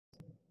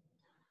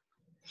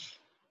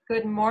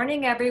Good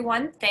morning,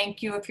 everyone.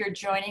 Thank you if you're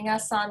joining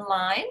us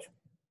online.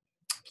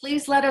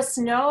 Please let us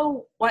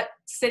know what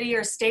city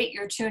or state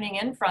you're tuning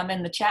in from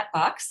in the chat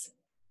box.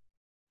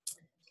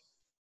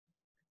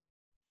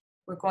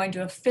 We're going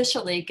to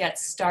officially get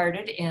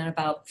started in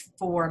about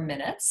 4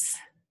 minutes.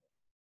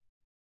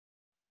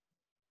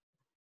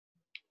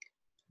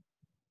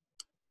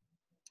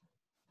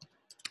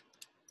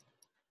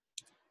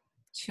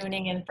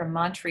 Tuning in from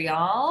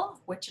Montreal,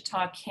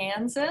 Wichita,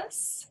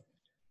 Kansas.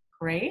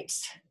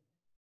 Great.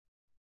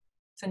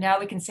 So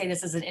now we can say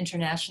this is an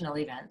international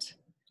event.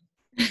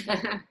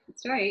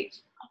 That's right.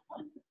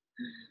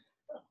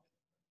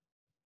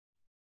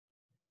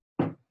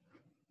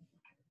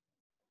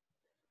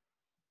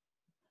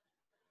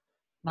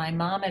 My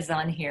mom is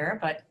on here,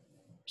 but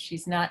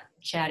she's not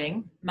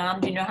chatting.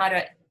 Mom, do you know how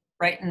to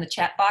write in the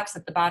chat box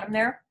at the bottom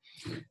there?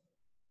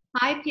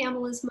 Hi,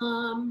 Pamela's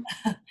mom.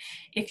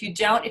 If you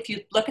don't, if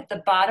you look at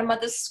the bottom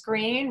of the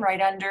screen, right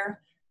under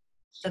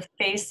the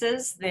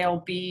faces,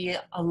 there'll be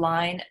a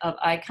line of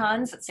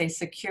icons that say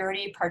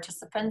security,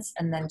 participants,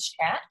 and then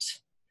chat.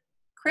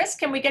 Chris,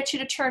 can we get you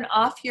to turn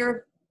off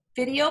your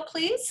video,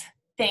 please?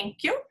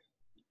 Thank you.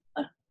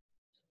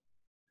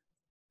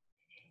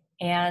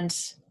 And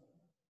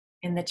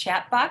in the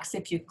chat box,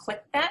 if you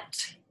click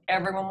that,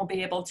 everyone will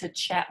be able to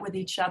chat with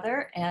each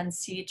other and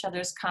see each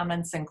other's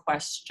comments and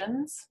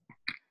questions.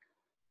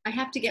 I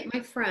have to get my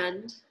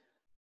friend,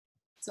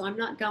 so I'm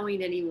not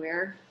going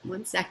anywhere.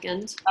 1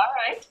 second. All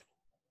right.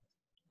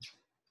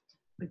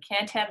 We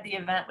can't have the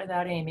event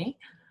without Amy.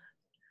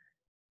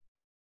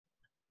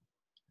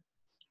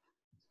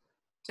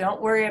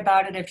 Don't worry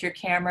about it if your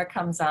camera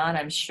comes on.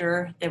 I'm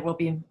sure there will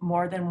be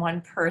more than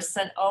one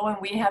person. Oh, and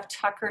we have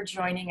Tucker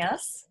joining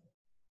us.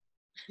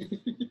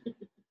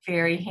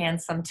 Very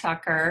handsome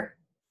Tucker.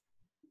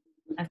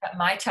 I've got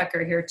my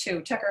Tucker here too.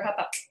 Tucker, hop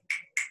up.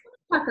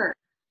 Tucker.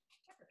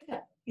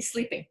 He's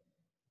sleeping.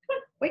 Come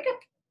on, wake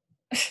up.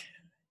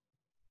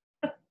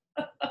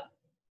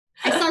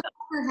 I saw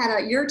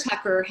your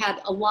Tucker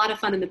had a lot of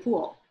fun in the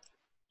pool.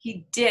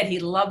 He did. He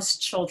loves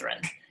children.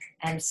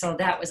 And so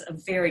that was a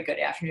very good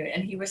afternoon.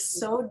 And he was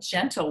so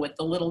gentle with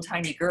the little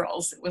tiny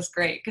girls. It was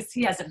great because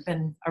he hasn't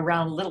been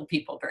around little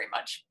people very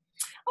much.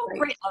 Oh, right.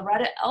 Great.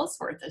 Loretta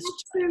Ellsworth is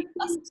joining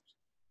us.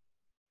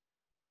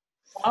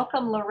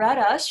 Welcome,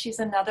 Loretta. She's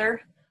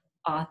another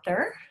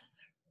author.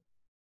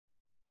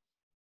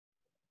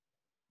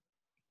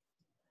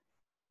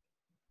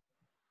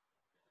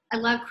 I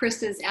love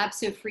Chris's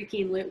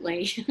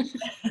abso-freaking-lutely.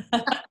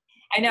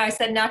 I know, I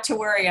said not to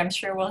worry. I'm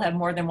sure we'll have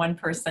more than one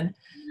person.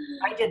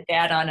 I did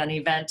that on an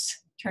event,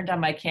 turned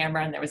on my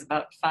camera, and there was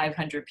about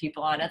 500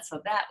 people on it,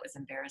 so that was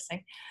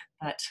embarrassing.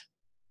 But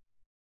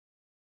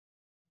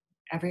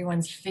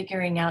everyone's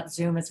figuring out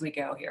Zoom as we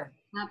go here.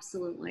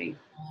 Absolutely.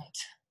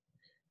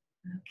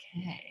 Right.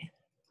 Okay.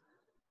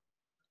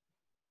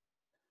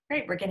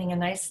 Great, we're getting a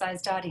nice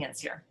sized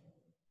audience here.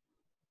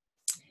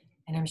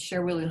 And I'm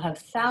sure we'll have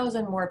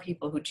 1,000 more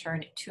people who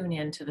tune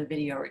in to the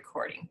video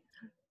recording.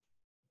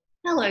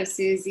 Hello,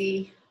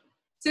 Susie.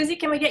 Susie,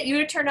 can we get you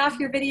to turn off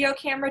your video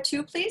camera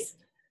too, please?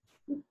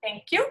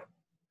 Thank you.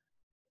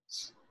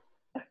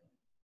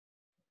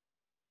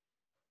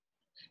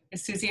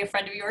 Is Susie a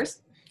friend of yours?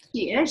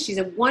 She is. She's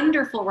a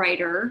wonderful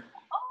writer.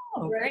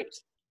 Oh, great.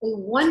 A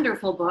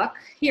wonderful book.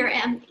 Here,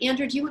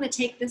 Andrew, do you want to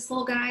take this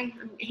little guy?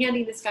 I'm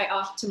handing this guy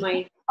off to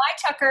my... Bye,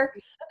 Tucker.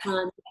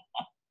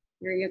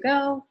 Here you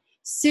go.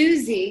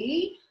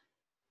 Susie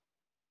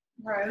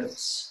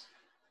wrote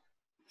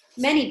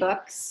many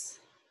books,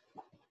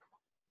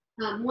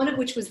 one of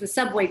which was The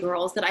Subway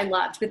Girls that I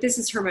loved, but this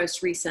is her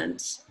most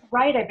recent.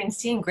 Right, I've been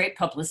seeing great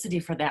publicity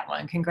for that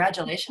one.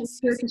 Congratulations.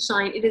 Here to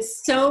shine. It is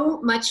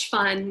so much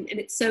fun and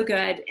it's so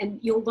good, and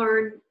you'll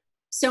learn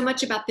so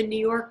much about the New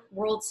York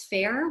World's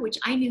Fair, which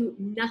I knew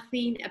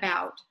nothing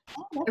about.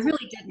 I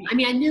really didn't. I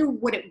mean, I knew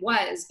what it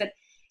was, but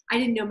I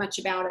didn't know much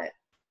about it.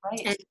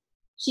 Right. And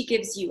she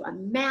gives you a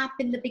map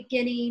in the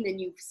beginning,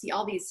 and you see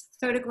all these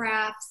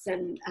photographs,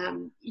 and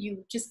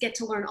you just get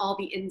to learn all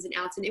the ins and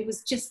outs. And it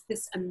was just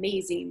this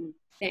amazing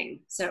thing.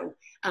 So,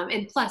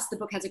 and plus the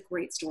book has a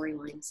great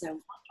storyline.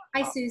 So,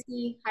 hi,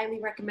 Susie. Highly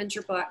recommend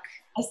your book.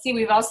 I see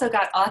we've also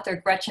got author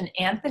Gretchen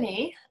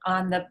Anthony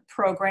on the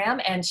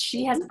program, and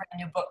she has a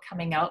brand new book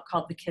coming out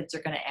called The Kids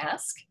Are Gonna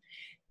Ask.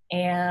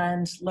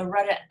 And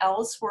Loretta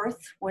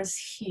Ellsworth was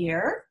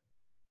here.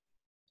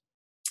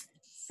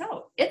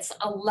 So it's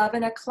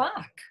 11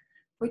 o'clock,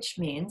 which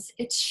means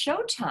it's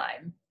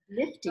showtime.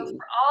 Nifty. So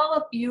for all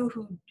of you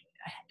who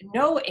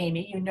know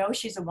Amy, you know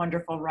she's a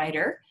wonderful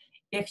writer.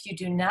 If you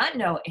do not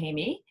know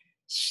Amy,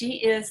 she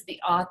is the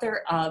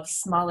author of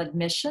Small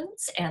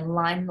Admissions and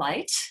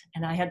Limelight,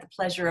 and I had the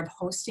pleasure of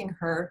hosting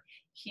her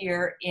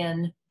here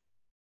in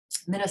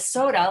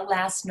Minnesota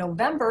last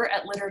November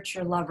at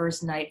Literature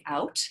Lovers Night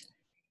Out,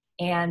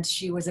 and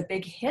she was a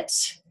big hit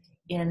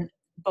in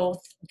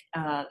both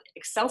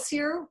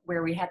Excelsior,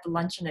 where we had the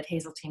luncheon at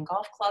Hazeltine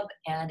Golf Club,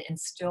 and in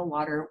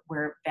Stillwater,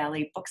 where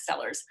Valley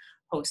Booksellers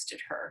hosted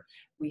her.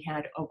 We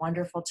had a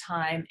wonderful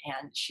time,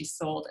 and she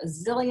sold a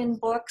zillion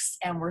books,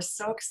 and we're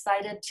so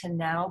excited to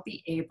now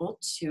be able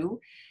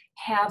to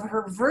have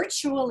her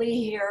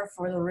virtually here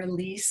for the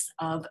release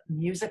of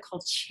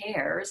Musical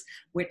Chairs,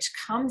 which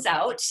comes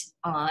out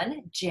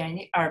on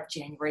July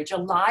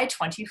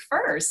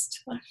 21st.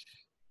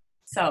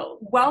 So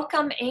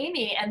welcome,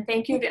 Amy, and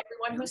thank you to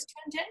everyone who's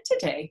tuned in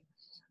today.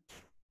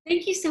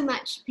 Thank you so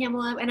much,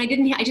 Pamela. And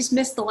I just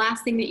missed the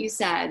last thing that you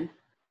said.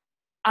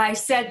 I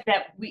said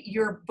that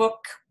your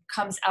book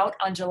comes out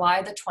on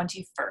July the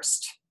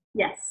 21st.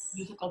 Yes.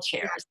 Musical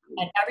Chairs.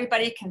 And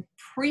everybody can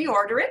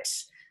pre-order it.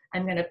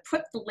 I'm going to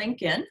put the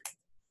link in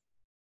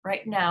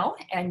right now,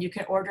 and you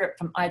can order it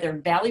from either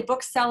Valley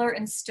Bookseller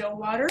in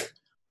Stillwater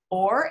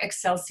or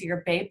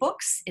Excelsior Bay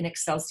Books in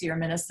Excelsior,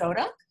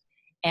 Minnesota.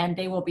 And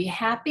they will be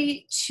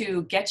happy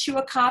to get you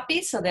a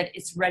copy so that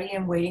it's ready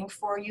and waiting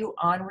for you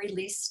on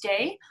release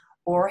day,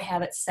 or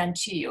have it sent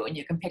to you, and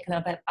you can pick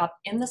them up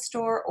in the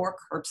store or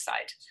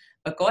curbside.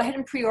 But go ahead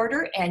and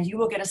pre-order, and you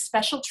will get a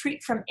special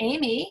treat from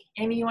Amy.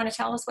 Amy, you want to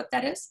tell us what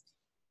that is?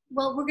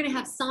 Well, we're going to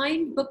have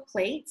signed book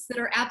plates that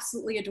are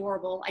absolutely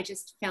adorable. I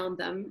just found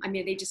them. I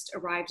mean, they just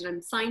arrived, and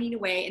I'm signing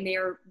away, and they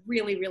are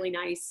really, really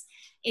nice.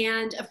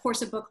 And of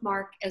course, a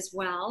bookmark as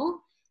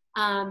well.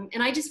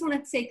 And I just want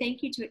to say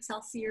thank you to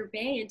Excelsior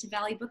Bay and to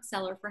Valley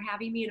Bookseller for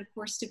having me, and of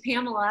course to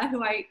Pamela,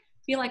 who I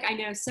feel like I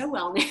know so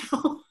well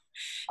now.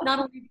 Not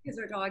only because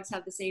our dogs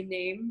have the same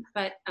name,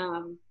 but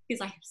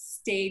because I have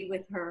stayed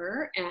with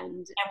her,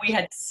 and we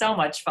had so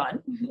much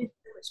fun. It's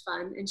so much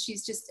fun, and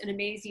she's just an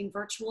amazing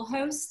virtual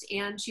host,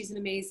 and she's an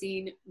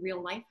amazing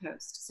real life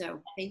host.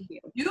 So thank you.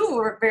 You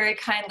were very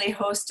kindly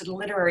hosted a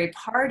literary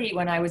party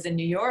when I was in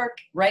New York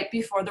right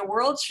before the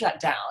world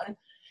shut down.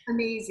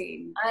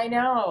 Amazing. I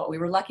know. We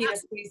were lucky to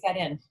squeeze that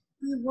in.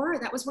 We were.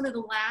 That was one of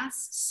the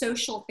last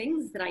social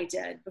things that I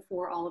did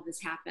before all of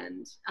this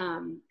happened.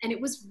 And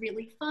it was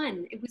really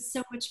fun. It was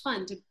so much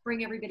fun to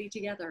bring everybody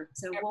together.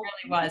 So it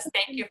really was.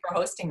 Thank you for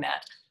hosting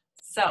that.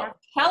 So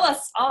tell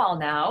us all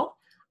now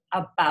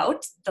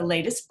about the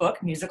latest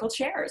book, Musical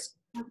Chairs.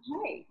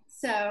 Okay.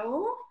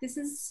 So this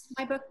is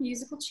my book,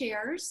 Musical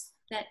Chairs,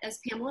 that, as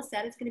Pamela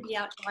said, it's going to be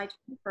out July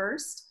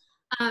 21st.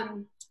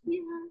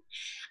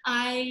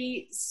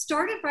 I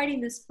started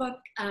writing this book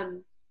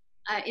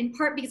in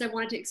part because I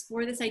wanted to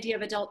explore this idea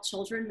of adult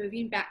children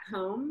moving back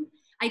home.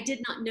 I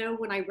did not know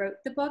when I wrote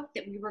the book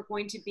that we were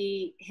going to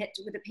be hit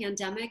with a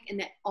pandemic and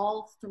that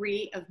all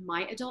 3 of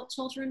my adult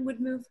children would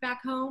move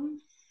back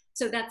home.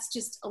 So that's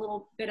just a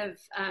little bit of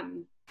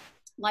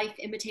life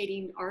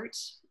imitating art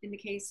in the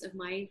case of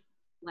my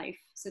life.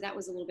 So that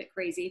was a little bit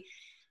crazy.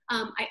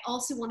 I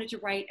also wanted to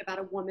write about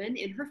a woman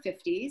in her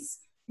 50s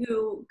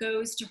who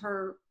goes to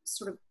her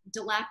sort of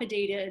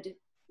dilapidated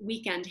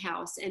weekend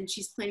house, and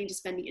she's planning to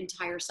spend the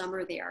entire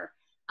summer there.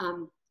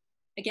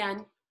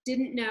 Again,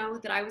 didn't know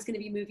that I was going to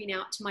be moving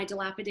out to my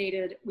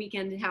dilapidated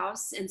weekend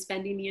house and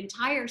spending the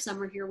entire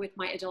summer here with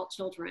my adult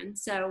children.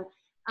 So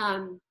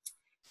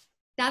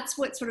that's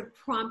what sort of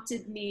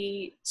prompted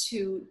me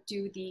to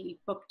do the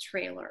book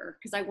trailer,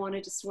 because I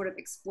wanted to sort of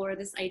explore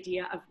this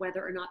idea of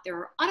whether or not there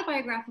are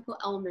autobiographical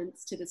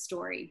elements to the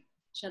story.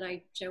 Should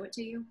I show it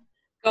to you?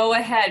 Go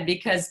ahead,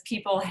 because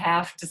people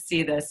have to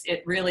see this.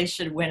 It really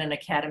should win an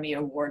Academy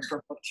Award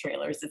for book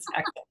trailers. It's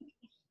excellent.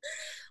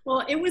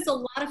 Well, it was a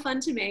lot of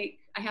fun to make.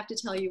 I have to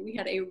tell you, we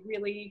had a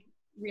really,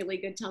 really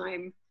good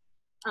time.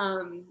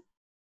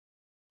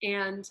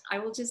 And I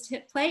will just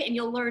hit play, and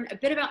you'll learn a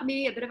bit about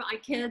me, a bit about my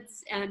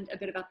kids, and a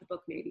bit about the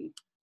book maybe.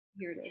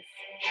 Here it is.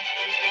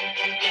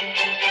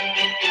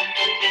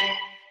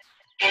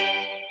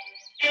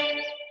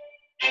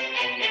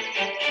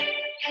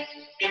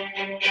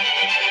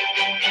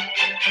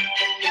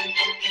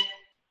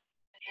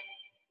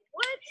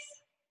 What?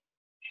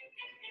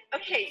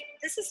 Okay,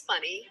 this is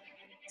funny.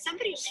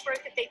 Somebody just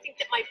wrote that they think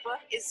that my book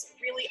is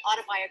really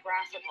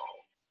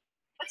autobiographical.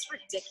 That's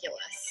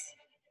ridiculous.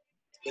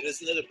 But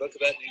isn't it a book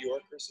about New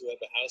Yorkers who have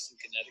a house in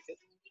Connecticut?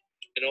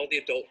 And all the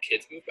adult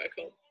kids move back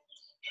home?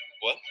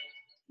 What?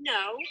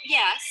 No,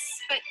 yes,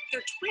 but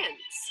they're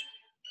twins.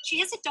 She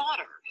has a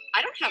daughter.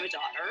 I don't have a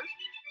daughter.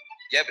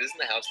 Yeah, but isn't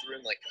the house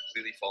room like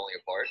completely falling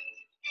apart?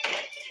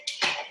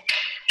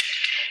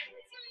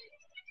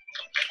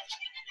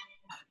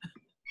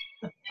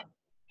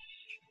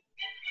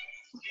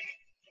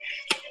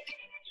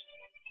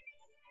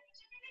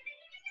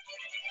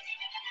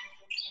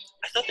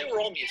 I thought they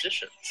were all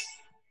musicians.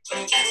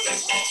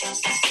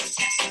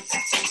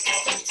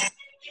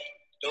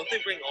 Don't they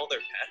bring all their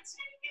pets?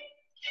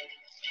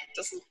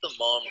 Doesn't the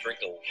mom drink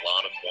a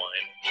lot of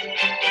wine?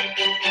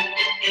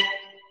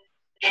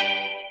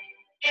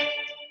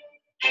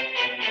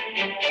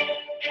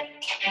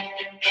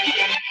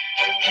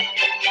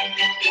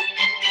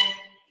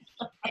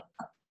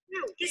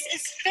 No, this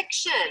is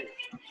fiction.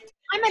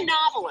 I'm a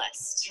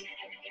novelist.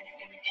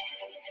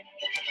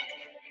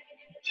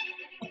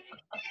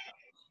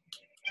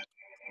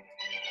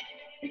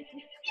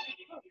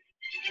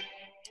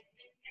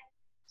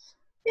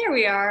 There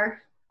we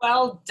are.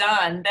 Well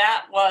done.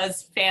 That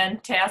was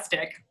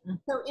fantastic.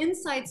 So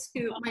inside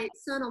scoop, my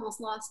son almost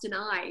lost an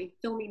eye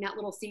filming that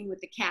little scene with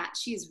the cat.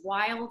 She's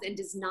wild and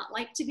does not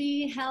like to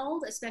be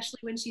held, especially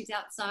when she's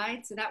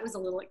outside. So that was a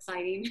little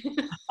exciting.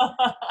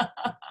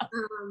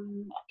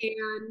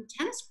 And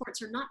tennis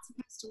courts are not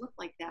supposed to look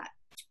like that.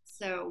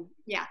 So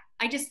yeah,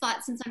 I just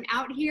thought since I'm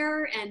out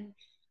here and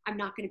I'm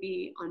not going to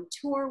be on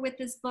tour with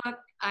this book,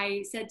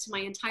 I said to my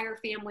entire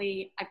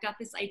family, I've got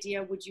this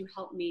idea. Would you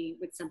help me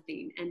with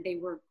something? And they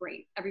were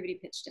great. Everybody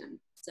pitched in.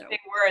 So They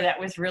were. That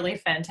was really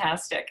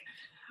fantastic.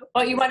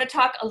 Well, you want to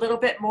talk a little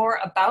bit more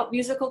about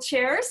musical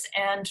chairs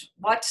and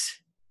what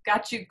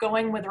got you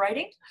going with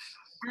writing?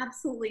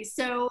 Absolutely.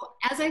 So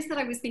as I said,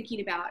 I was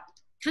thinking about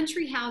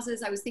country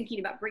houses. I was thinking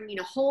about bringing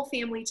a whole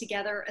family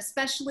together,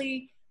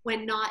 especially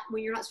when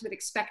you're not sort of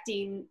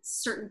expecting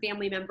certain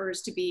family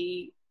members to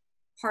be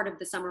part of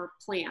the summer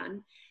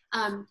plan.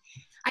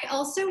 I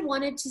also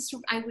wanted to,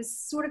 I was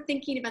sort of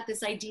thinking about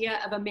this idea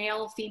of a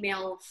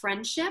male-female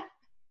friendship.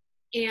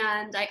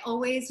 And I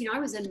always, I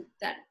was in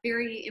that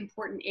very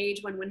important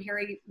age when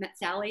Harry Met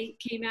Sally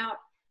came out,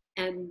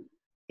 and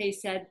they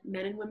said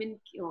men and women,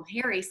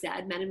 Harry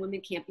said men and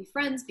women can't be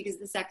friends because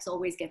the sex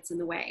always gets in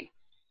the way.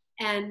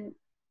 And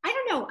I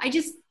don't know, I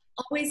just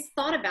always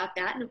thought about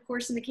that. And of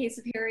course, in the case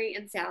of Harry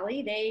and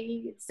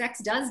Sally,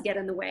 sex does get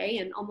in the way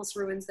and almost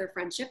ruins their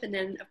friendship. And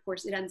then of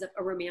course it ends up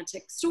a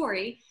romantic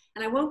story.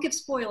 And I won't give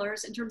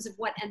spoilers in terms of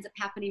what ends up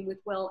happening with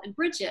Will and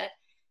Bridget,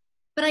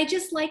 but I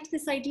just liked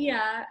this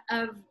idea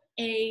of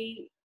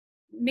a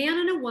man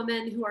and a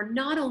woman who are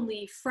not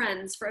only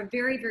friends for a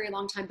very, very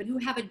long time, but who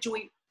have a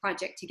joint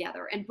project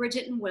together. And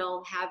Bridget and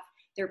Will have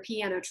their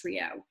piano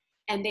trio,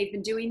 and they've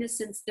been doing this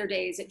since their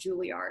days at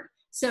Juilliard.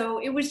 So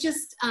it was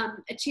just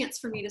a chance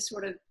for me to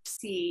sort of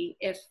see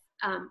if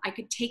I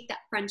could take that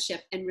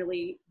friendship and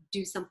really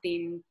do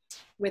something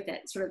with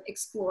it, sort of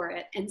explore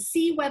it, and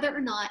see whether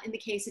or not, in the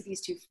case of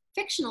these two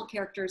fictional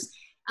characters,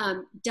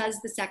 does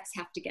the sex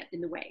have to get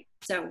in the way?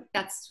 So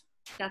that's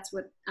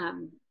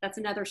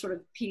another sort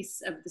of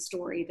piece of the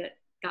story that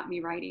got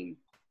me writing.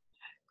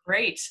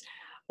 Great.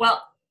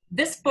 Well,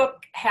 this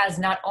book has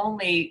not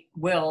only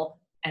Will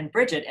and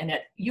Bridget in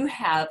it, you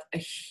have a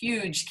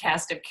huge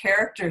cast of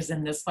characters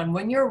in this one.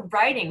 When you're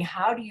writing,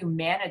 how do you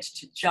manage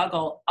to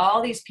juggle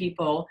all these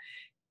people,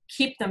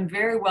 keep them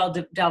very well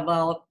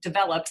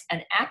developed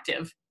and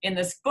active in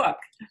this book?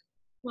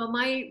 Well,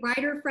 my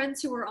writer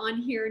friends who are on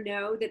here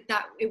know that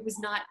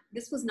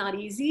this was not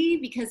easy,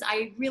 because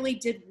I really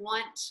did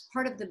want,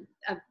 part of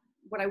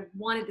what I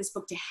wanted this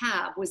book to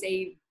have was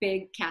a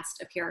big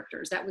cast of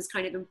characters. That was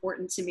kind of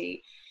important to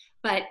me.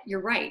 But you're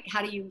right.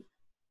 How do you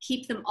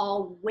keep them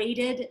all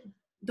weighted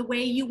the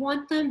way you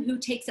want them? Who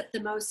takes up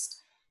the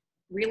most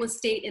real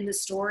estate in the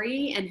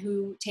story and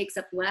who takes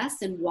up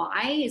less, and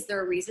why? Is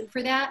there a reason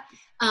for that?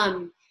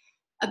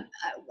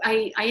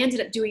 I ended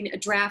up doing a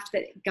draft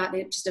that got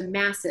just a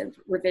massive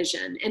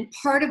revision. And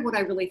part of what I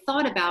really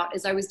thought about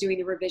as I was doing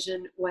the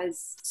revision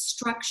was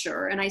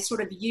structure. And I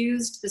sort of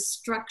used the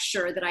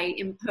structure that I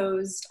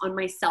imposed on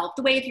myself.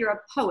 The way if you're a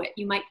poet,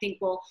 you might think,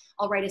 well,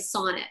 I'll write a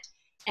sonnet.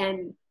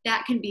 And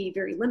that can be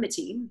very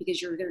limiting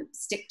because you're going to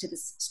stick to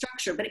this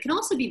structure. But it can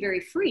also be very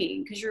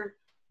freeing because you're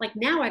like,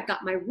 now I've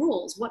got my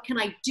rules. What can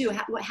I do?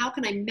 How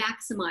can I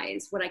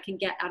maximize what I can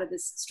get out of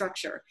this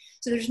structure?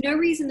 So there's no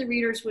reason the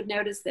readers would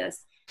notice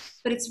this,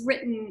 but it's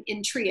written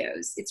in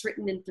trios. It's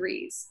written in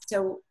threes.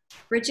 So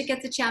Bridget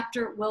gets a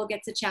chapter, Will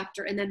gets a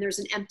chapter, and then there's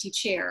an empty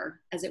chair,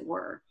 as it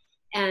were.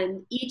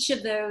 And each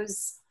of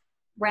those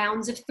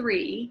rounds of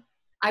three,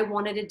 I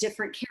wanted a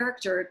different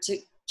character to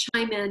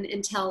chime in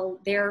and tell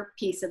their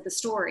piece of the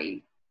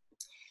story.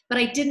 But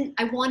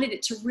I wanted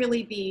it to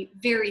really be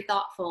very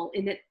thoughtful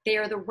in that they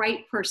are the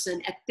right person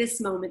at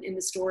this moment in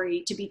the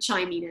story to be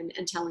chiming in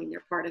and telling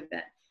their part of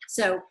it.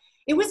 So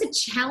it was a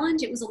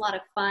challenge. It was a lot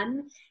of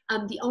fun.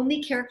 The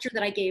only character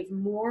that I gave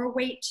more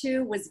weight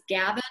to was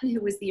Gavin,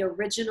 who was the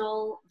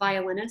original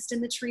violinist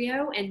in the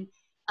trio. And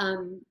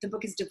the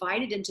book is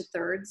divided into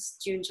thirds,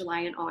 June,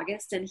 July, and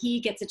August, and he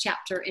gets a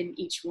chapter in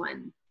each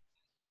one.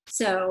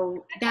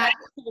 So that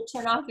will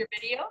turn off your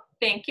video.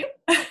 Thank you.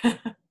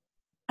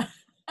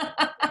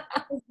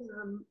 was,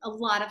 a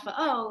lot of fun.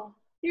 Oh,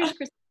 here's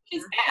Christina.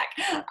 She's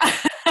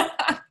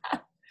back.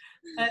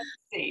 Let's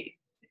see.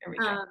 There we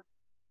go.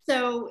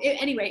 So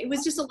anyway, it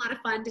was just a lot of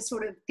fun to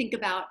sort of think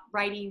about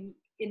writing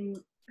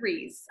in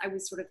threes. I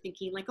was sort of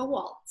thinking like a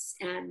waltz,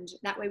 and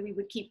that way we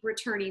would keep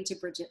returning to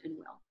Bridget and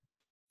Will.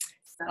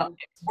 So.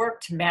 It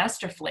worked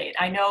masterfully.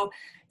 I know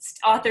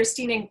author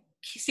Stephen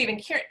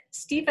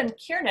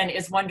Kiernan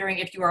is wondering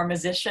if you are a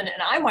musician,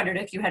 and I wondered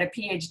if you had a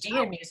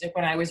PhD in music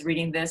when I was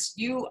reading this.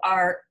 You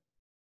are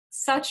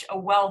such a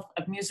wealth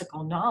of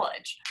musical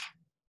knowledge.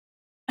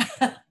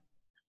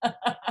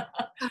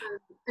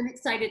 I'm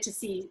excited to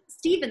see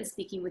Stephen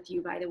speaking with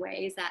you, by the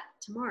way. Is that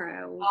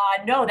tomorrow?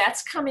 No,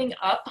 that's coming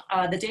up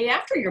the day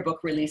after your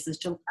book releases.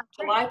 July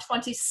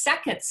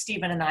 22nd,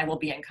 Stephen and I will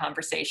be in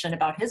conversation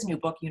about his new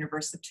book,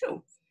 Universe of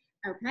Two.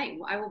 Okay,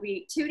 well, I will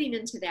be tuning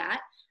into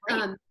that.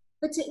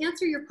 But to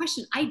answer your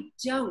question, I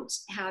don't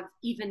have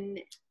even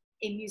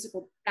a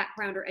musical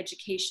background or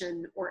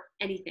education or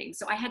anything.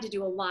 So I had to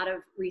do a lot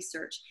of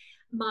research.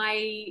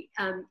 My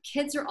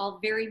kids are all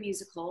very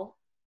musical.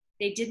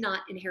 They did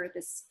not inherit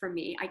this from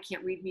me. I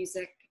can't read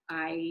music.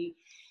 I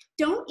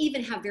don't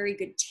even have very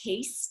good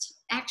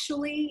taste,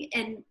 actually.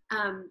 And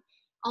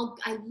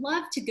I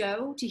love to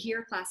go to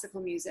hear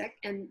classical music.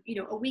 And, you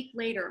know, a week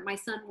later, my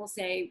son will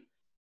say,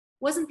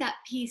 wasn't that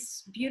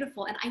piece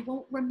beautiful? And I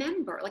won't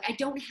remember. Like, I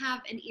don't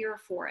have an ear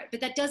for it. But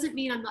that doesn't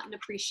mean I'm not an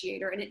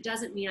appreciator. And it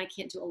doesn't mean I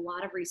can't do a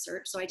lot of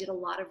research. So I did a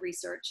lot of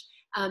research.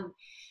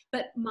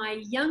 But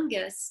my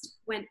youngest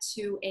went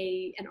to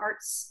an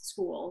arts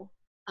school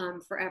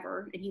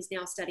forever. And he's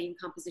now studying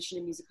composition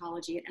and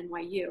musicology at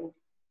NYU.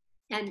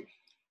 And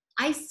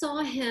I saw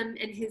him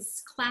and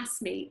his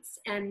classmates.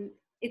 And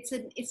it's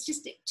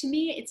just, to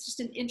me, it's just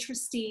an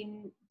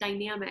interesting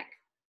dynamic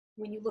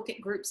when you look at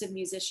groups of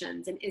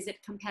musicians, and is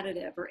it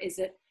competitive or is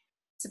it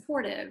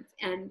supportive?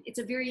 And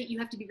you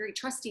have to be very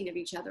trusting of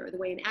each other, the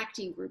way an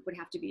acting group would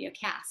have to be, a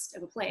cast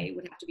of a play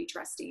would have to be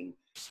trusting.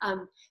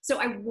 So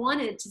I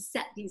wanted to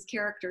set these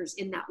characters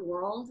in that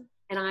world,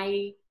 and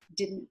I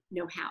didn't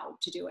know how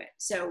to do it.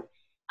 So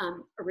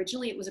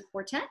originally it was a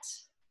quartet.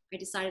 I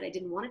decided I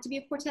didn't want it to be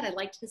a quartet. I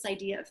liked this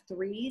idea of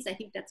threes. I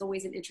think that's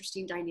always an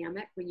interesting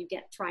dynamic when you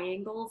get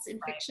triangles in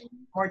fiction.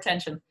 More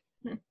tension.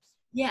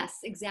 Yes,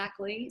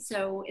 exactly.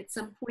 So at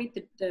some point,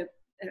 the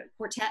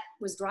quartet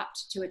was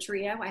dropped to a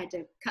trio. I had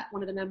to cut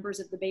one of the members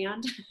of the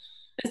band,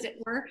 as it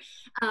were.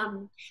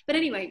 But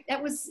anyway,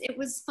 it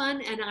was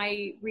fun, and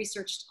I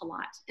researched a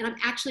lot. And I'm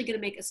actually going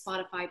to make a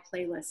Spotify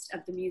playlist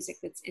of the music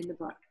that's in the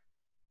book.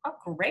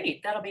 Oh,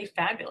 great. That'll be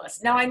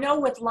fabulous. Now, I know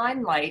with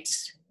Limelight,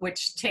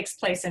 which takes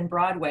place in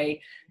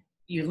Broadway,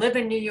 you live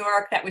in New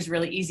York. That was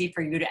really easy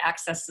for you to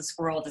access this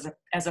world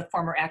as a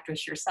former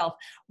actress yourself.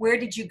 Where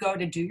did you go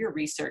to do your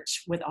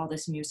research with all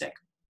this music?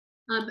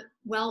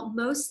 Well,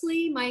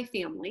 mostly my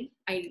family.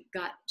 I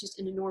got just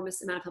an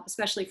enormous amount of help,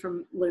 especially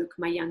from Luke,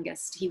 my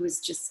youngest. He was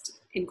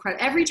just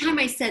incredible. Every time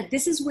I said,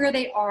 this is where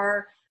they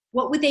are,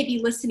 what would they be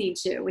listening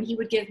to? And he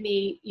would give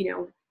me, you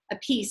know, a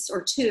piece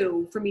or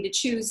two for me to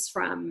choose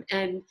from.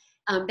 And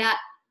that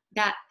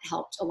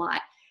helped a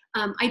lot.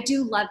 I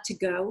do love to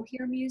go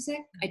hear music.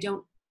 I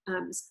don't,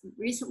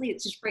 recently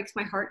it just breaks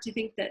my heart to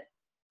think that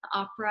the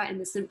opera and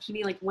the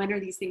symphony, like, when are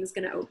these things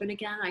going to open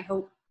again? I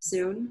hope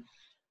soon.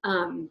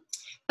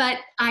 But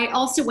I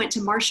also went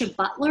to Marcia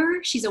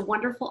Butler. She's a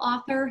wonderful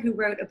author who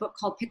wrote a book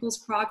called Pickles'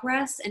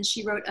 Progress, and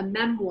she wrote a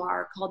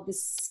memoir called The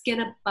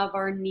Skin Above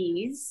Our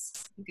Knees.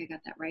 I think I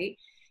got that right.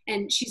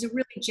 And she's a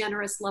really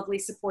generous, lovely,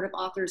 supportive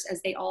author,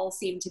 as they all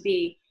seem to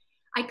be.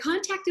 I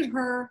contacted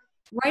her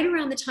right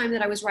around the time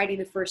that I was writing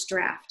the first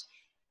draft.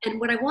 And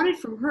what I wanted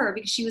from her,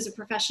 because she was a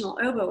professional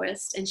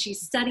oboist and she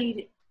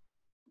studied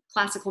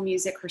classical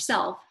music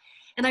herself,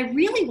 and I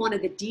really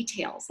wanted the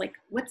details, like,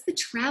 what's the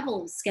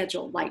travel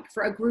schedule like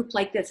for a group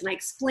like this? And I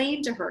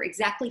explained to her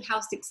exactly how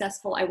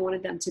successful I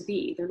wanted them to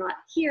be. They're not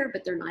here,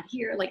 but they're not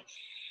here. Like,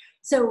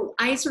 so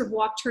I sort of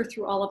walked her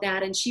through all of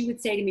that, and she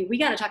would say to me, we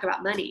got to talk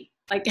about money.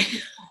 Like,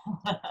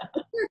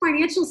 what's your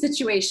financial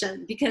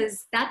situation?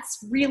 Because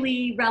that's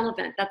really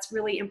relevant. That's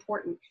really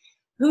important.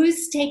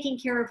 Who's taking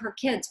care of her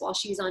kids while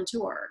she's on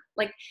tour?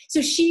 Like,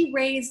 so she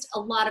raised a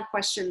lot of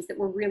questions that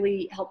were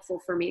really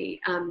helpful for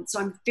me. So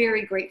I'm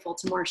very grateful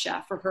to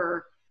Marcia for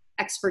her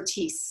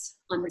expertise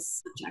on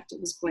this subject. It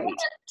was great. I'm going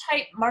to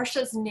type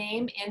Marcia's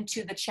name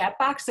into the chat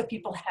box so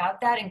people have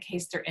that in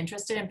case they're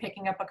interested in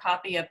picking up a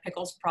copy of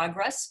Pickles'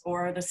 Progress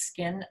or The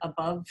Skin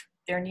Above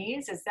Their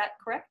Knees. Is that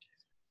correct?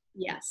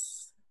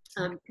 Yes.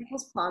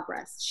 Pickles'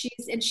 Progress.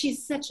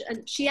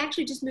 She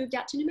actually just moved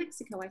out to New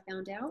Mexico, I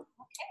found out.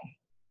 Okay.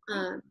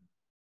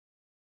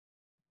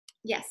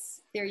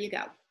 Yes, there you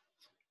go.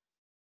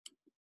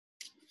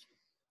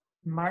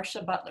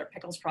 Marcia Butler,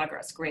 Pickles'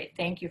 Progress. Great.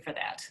 Thank you for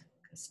that,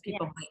 because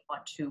people might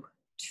want to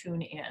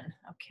tune in.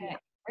 Okay,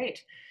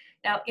 great.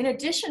 Now, in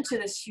addition to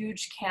this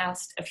huge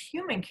cast of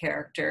human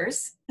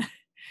characters,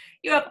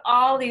 you have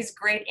all these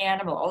great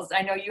animals.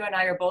 I know you and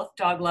I are both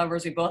dog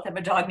lovers. We both have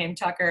a dog named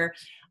Tucker.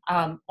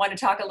 Want to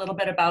talk a little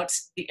bit about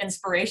the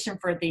inspiration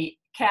for the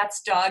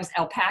cats, dogs,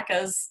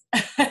 alpacas,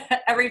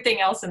 everything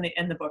else in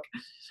the book.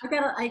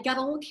 I got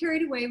a little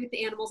carried away with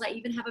the animals. I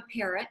even have a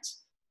parrot.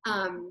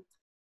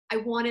 I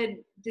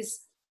wanted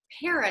this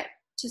parrot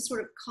to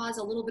sort of cause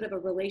a little bit of a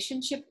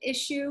relationship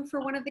issue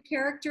for one of the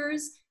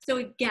characters. So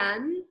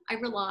again, I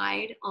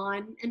relied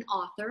on an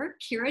author,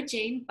 Kira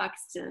Jane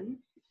Buxton,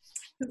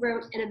 who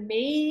wrote an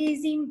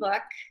amazing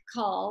book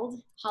called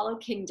Hollow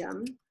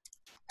Kingdom.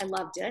 I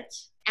loved it,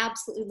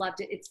 absolutely loved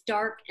it. It's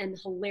dark and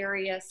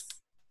hilarious.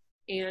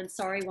 And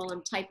sorry, while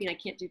I'm typing, I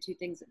can't do two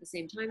things at the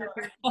same time.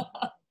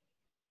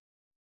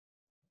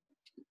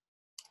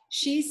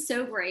 She's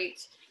so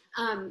great.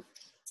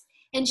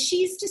 And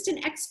she's just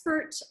an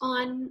expert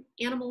on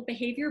animal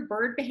behavior,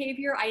 bird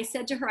behavior. I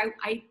said to her,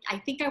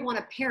 I think I want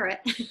a parrot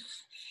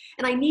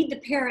and I need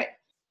the parrot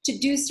to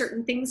do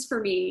certain things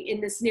for me in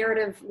this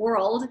narrative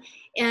world.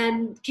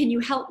 And can you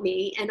help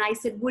me? And I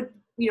said, would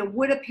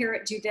a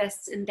parrot do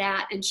this and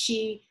that? And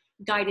she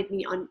guided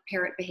me on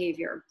parrot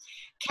behavior.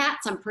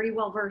 Cats, I'm pretty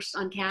well versed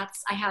on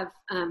cats. I have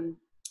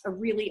a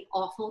really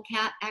awful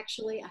cat,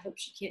 actually. I hope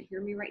she can't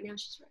hear me right now.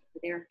 She's right over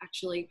there,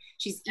 actually.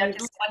 She's You have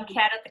just one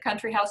cat at the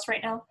country house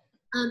right now?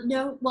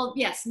 No, well,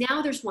 yes,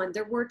 now there's one.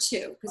 There were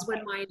two, because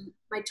when my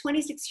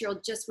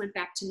 26-year-old just went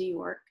back to New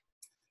York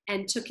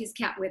and took his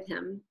cat with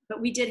him,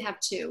 but we did have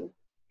two,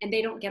 and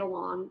they don't get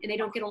along, and they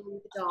don't get along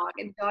with the dog,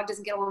 and the dog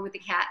doesn't get along with the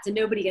cat, so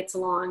nobody gets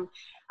along.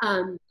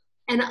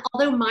 And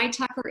although my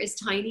Tucker is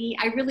tiny,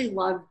 I really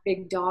love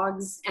big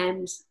dogs,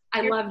 and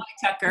I love my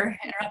Tucker.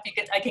 I don't know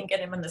if I can get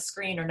him on the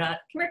screen or not.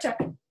 Come here,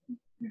 Tucker.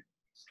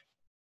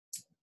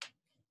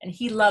 And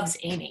he loves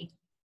Amy.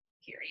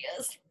 Here he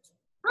is.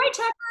 Hi,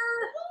 Tucker.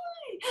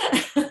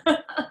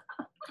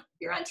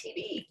 You're on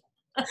TV.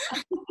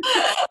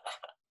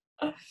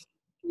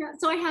 Yeah,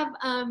 so I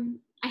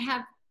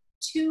have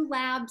 2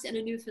 labs and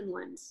a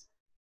Newfoundland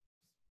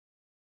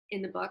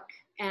in the book,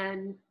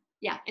 and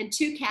yeah, and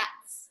 2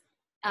 cats.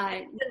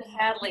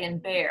 Hadley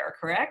and Bear,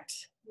 correct?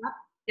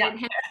 Yep. And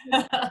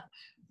Henry and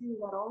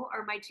Little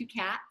are my 2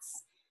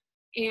 cats,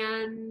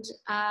 and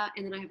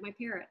then I have my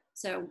parrot.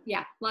 So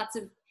yeah, lots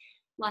of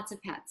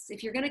pets.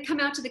 If you're going to come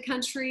out to the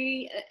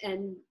country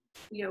and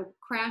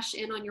crash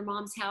in on your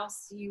mom's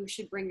house, you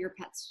should bring your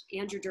pets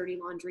and your dirty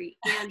laundry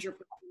and your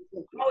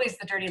always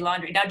the dirty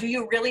laundry. Now, do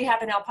you really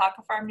have an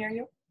alpaca farm near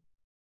you?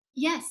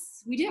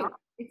 Yes, we do.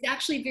 It's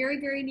actually very,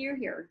 very near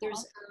here.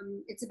 There's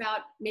it's about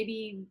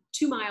maybe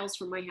 2 miles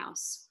from my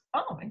house.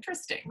 Oh,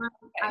 interesting.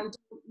 I don't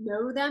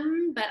know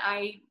them, but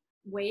I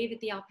wave at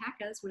the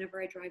alpacas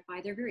whenever I drive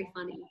by. They're very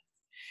funny.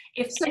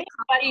 If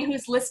anybody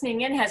who's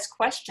listening in has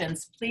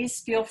questions, please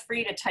feel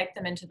free to type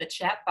them into the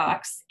chat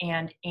box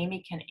and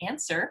Amy can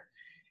answer.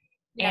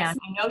 Yes. And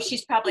I know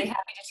she's probably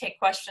happy to take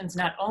questions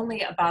not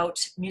only about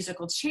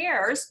musical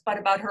chairs, but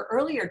about her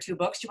earlier 2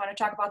 books. Do you want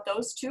to talk about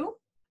those too?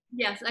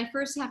 Yes, I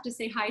first have to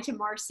say hi to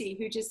Marcy,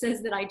 who just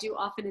says that I do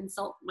often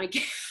insult my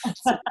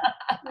cats.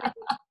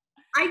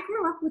 I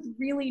grew up with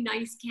really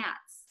nice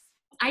cats.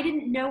 I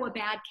didn't know a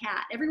bad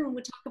cat. Everyone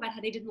would talk about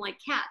how they didn't like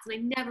cats, and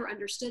I never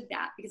understood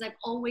that because I've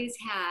always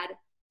had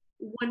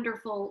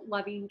wonderful,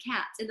 loving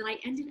cats. And then I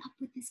ended up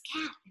with this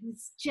cat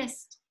who's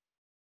just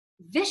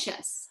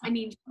vicious. I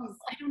mean,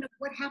 I don't know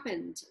what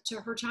happened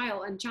to her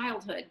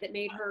childhood that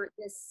made her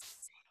this.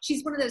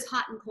 She's one of those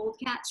hot and cold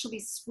cats. She'll be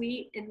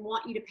sweet and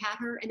want you to pat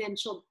her, and then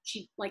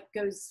she like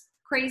goes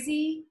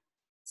crazy.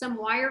 Some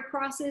wire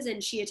crosses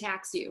and she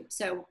attacks you.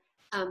 So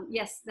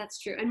yes, that's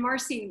true. And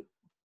Marcy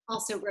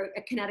also wrote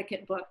a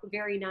Connecticut book,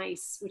 very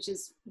nice, which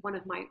is one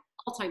of my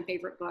all-time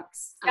favorite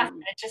books. Yeah,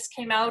 it just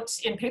came out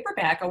in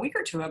paperback a week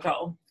or 2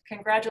 ago.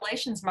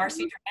 Congratulations,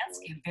 Marcy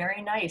Dramansky.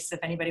 Very nice if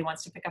anybody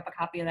wants to pick up a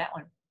copy of that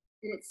one.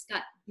 And it's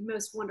got the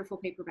most wonderful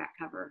paperback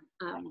cover.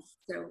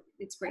 So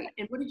it's great.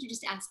 And what did you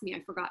just ask me?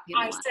 I forgot.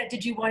 Pamela. I said,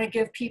 did you want to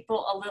give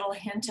people a little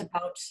hint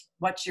about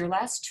what your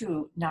last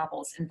 2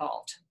 novels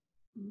involved?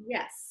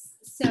 Yes.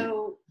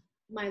 So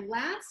my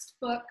last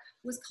book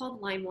was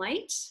called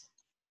Limelight.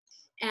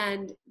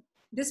 And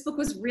this book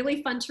was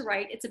really fun to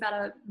write. It's about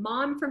a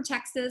mom from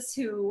Texas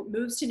who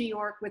moves to New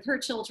York with her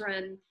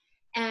children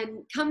and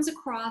comes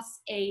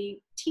across a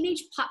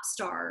teenage pop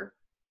star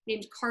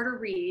named Carter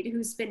Reed,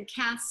 who's been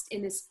cast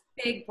in this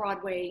big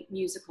Broadway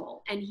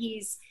musical. And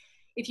he's,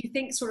 if you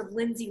think sort of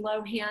Lindsay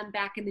Lohan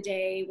back in the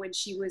day when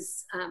she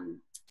was,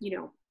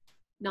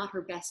 not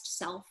her best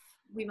self,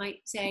 we might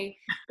say,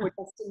 or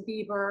Justin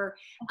Bieber.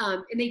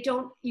 And they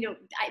don't,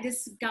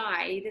 this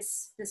guy,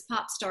 this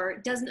pop star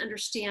doesn't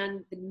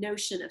understand the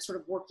notion of sort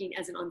of working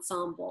as an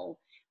ensemble.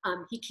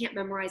 He can't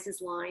memorize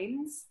his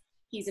lines.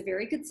 He's a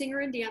very good singer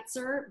and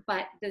dancer,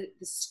 but the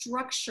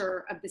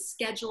structure of the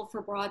schedule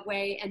for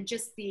Broadway and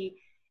just the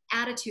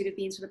attitude of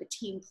being sort of a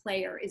team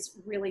player is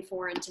really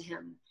foreign to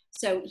him.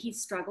 So he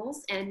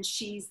struggles and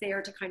she's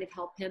there to kind of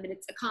help him. And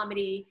it's a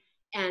comedy.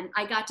 And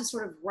I got to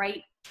sort of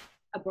write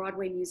a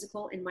Broadway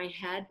musical in my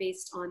head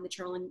based on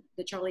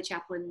the Charlie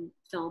Chaplin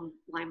film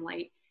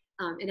Limelight.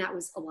 And that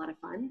was a lot of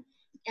fun.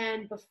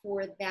 And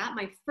before that,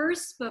 my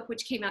first book,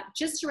 which came out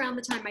just around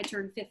the time I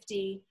turned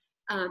 50,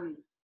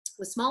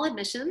 was Small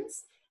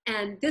Admissions.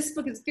 And this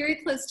book is very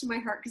close to my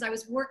heart because I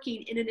was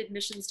working in an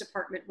admissions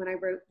department when I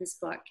wrote this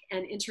book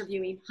and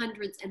interviewing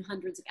hundreds and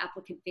hundreds of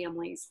applicant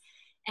families.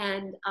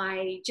 And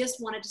I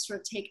just wanted to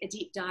sort of take a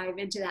deep dive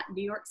into that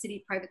New York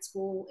City private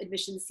school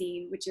admission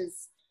scene, which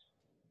is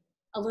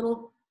a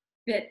little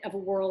bit of a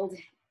world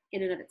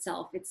in and of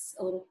itself. It's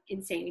a little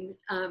insane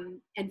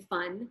and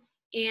fun.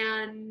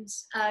 And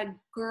a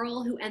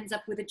girl who ends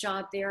up with a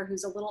job there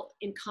who's a little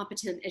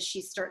incompetent as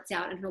she starts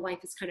out and her life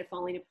is kind of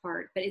falling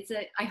apart. But it's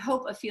I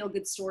hope, a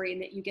feel-good story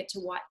and that you get to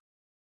watch,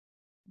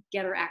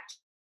 get her act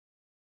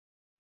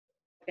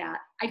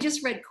that. I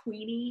just read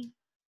Queenie.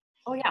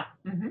 Oh, yeah.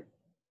 Mm-hmm.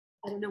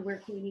 I don't know where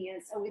Queenie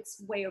is. Oh,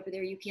 it's way over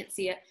there. You can't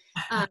see it.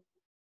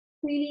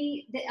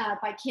 Queenie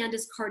by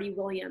Candace Carty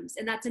Williams.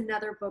 And that's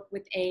another book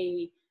with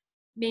a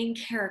main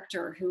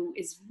character who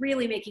is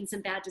really making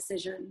some bad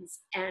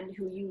decisions and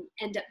who you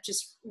end up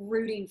just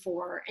rooting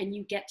for, and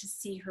you get to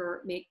see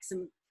her make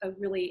a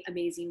really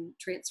amazing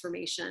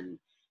transformation.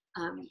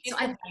 She's So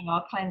been winning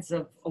all kinds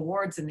of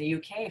awards in the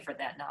UK for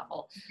that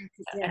novel.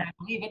 And yeah, I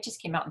believe it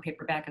just came out in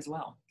paperback as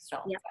well. So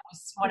yeah. I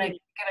just want to give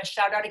a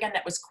shout out again.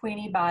 That was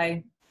Queenie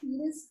by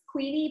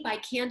Queenie by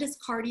Candace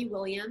Carty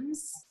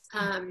Williams.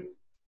 I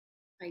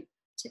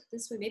tip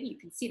this way, maybe you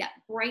can see that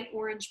bright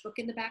orange book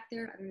in the back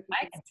there. I don't know if you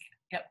I can can see it.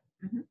 Yep.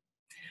 Mm-hmm.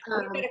 see.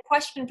 We've got a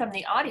question from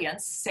the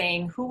audience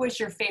saying, who was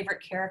your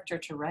favorite character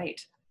to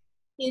write?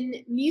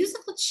 In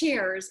musical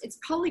chairs, it's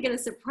probably going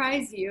to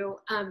surprise you.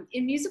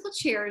 In musical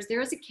chairs,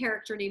 there is a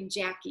character named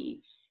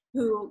Jackie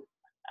who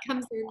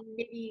comes in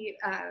maybe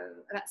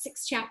about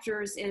 6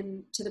 chapters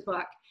into the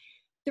book.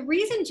 The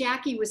reason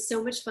Jackie was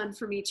so much fun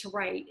for me to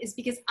write is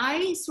because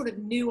I sort of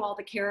knew all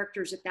the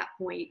characters at that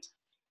point,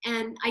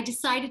 and I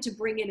decided to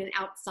bring in an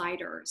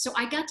outsider. So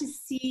I got to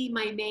see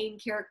my main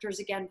characters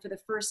again for the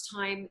first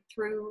time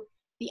through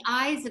the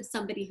eyes of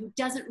somebody who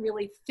doesn't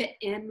really fit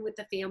in with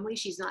the family.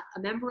 She's not a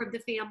member of the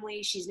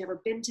family. She's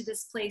never been to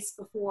this place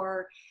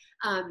before.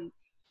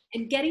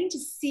 And getting to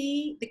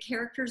see the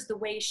characters the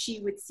way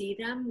she would see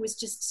them was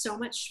just so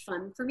much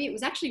fun for me. It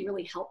was actually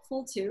really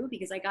helpful too,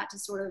 because I got to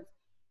sort of,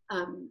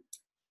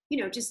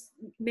 just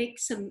make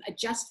some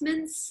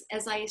adjustments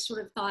as I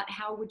sort of thought,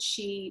 how would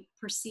she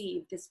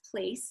perceive this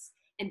place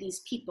and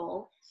these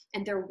people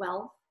and their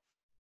wealth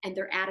and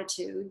their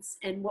attitudes,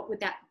 and what would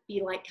that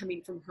be like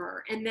coming from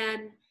her? And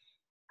then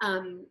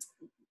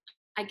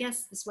I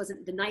guess this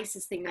wasn't the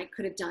nicest thing I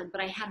could have done, but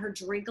I had her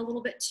drink a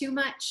little bit too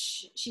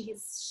much.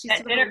 She's That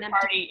sort dinner of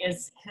party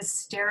is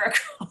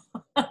hysterical.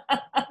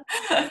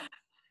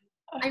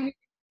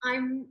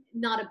 I'm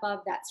not above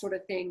that sort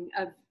of thing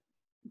of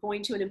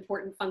going to an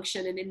important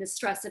function and in the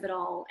stress of it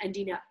all,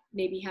 ending up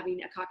maybe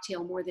having a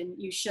cocktail more than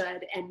you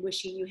should and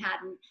wishing you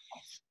hadn't.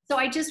 So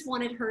I just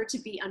wanted her to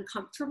be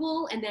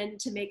uncomfortable, and then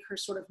to make her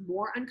sort of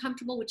more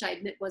uncomfortable, which I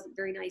admit wasn't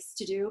very nice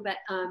to do. But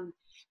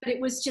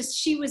it was just,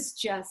 she was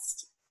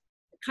just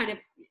kind of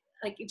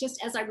like, just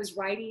as I was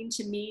writing,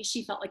 to me,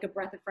 she felt like a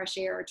breath of fresh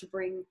air to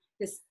bring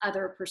this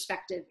other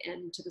perspective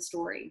into the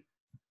story.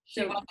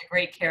 She was a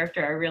great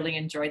character. I really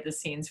enjoyed the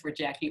scenes where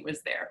Jackie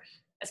was there,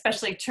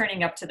 especially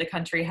turning up to the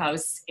country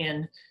house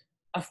in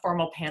a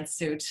formal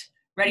pantsuit,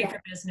 ready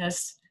for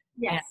business.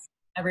 Yes.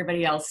 And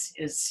everybody else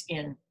is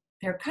in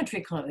their country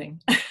clothing.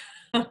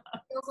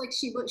 Feels like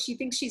she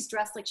thinks she's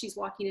dressed like she's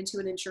walking into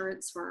an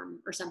insurance firm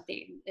or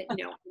something.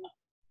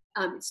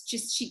 It's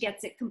just, she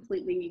gets it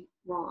completely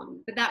wrong.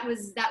 But that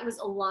was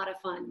a lot of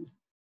fun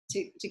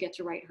to get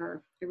to write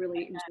her. I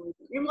really enjoyed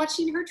it. And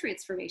watching her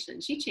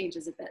transformation, she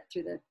changes a bit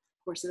through the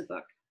course of the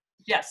book.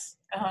 Yes,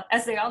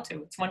 as they all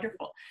do. It's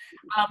wonderful.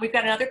 We've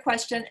got another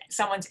question.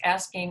 Someone's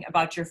asking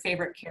about your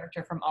favorite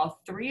character from all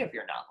 3 of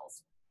your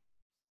novels.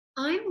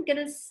 I'm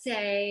gonna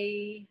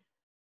say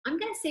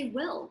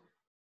Will.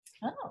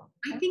 Oh,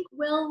 I think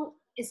Will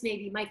is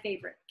maybe my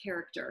favorite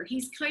character.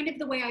 He's kind of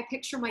the way I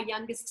picture my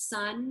youngest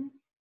son,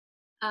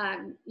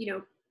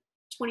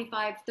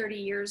 25, 30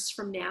 years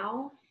from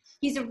now.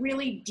 He's a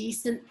really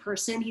decent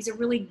person. He's a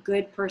really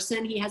good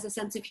person. He has a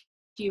sense of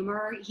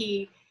humor.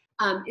 He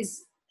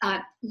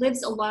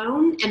lives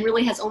alone and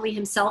really has only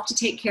himself to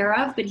take care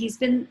of, but he's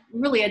been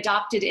really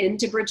adopted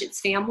into Bridget's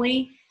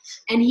family,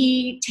 and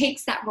he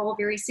takes that role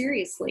very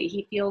seriously.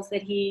 He feels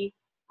that he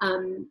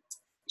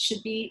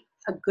should be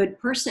a good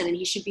person, and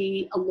he should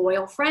be a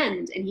loyal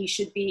friend, and he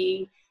should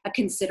be a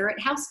considerate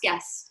house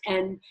guest.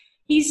 And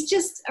he's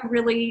just a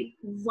really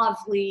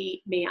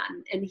lovely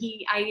man, and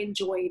I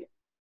enjoyed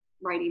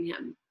writing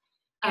him.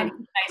 And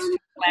nice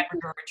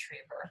Labrador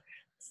Retriever.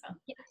 So.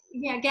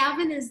 Yeah,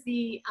 Gavin is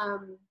the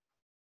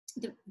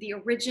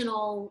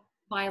original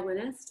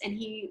violinist, and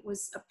he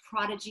was a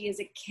prodigy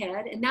as a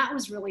kid, and that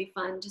was really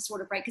fun to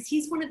sort of write, because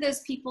he's one of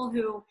those people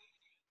who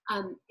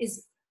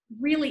is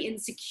really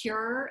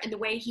insecure, and the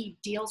way he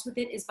deals with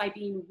it is by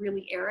being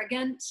really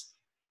arrogant,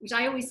 which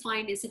I always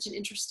find is such an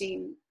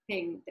interesting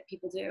thing that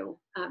people do,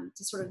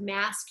 to sort of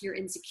mask your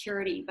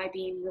insecurity by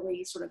being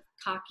really sort of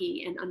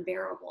cocky and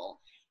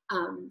unbearable.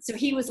 So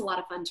he was a lot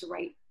of fun to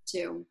write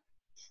too.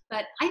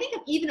 But I think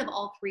even of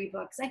all 3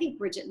 books, I think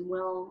Bridget and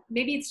Will,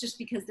 maybe it's just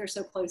because they're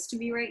so close to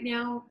me right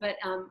now, but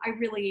I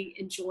really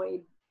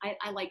enjoyed,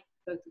 I like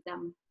both of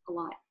them a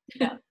lot.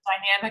 Yeah, the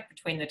dynamic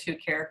between the 2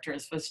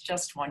 characters was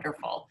just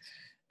wonderful.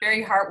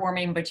 Very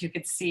heartwarming, but you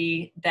could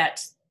see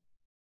that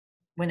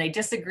when they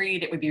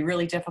disagreed, it would be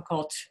really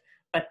difficult,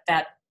 but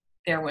that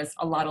there was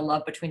a lot of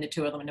love between the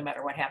 2 of them, no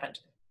matter what happened.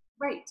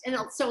 Right, and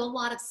so a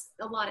lot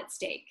at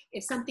stake.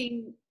 If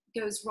something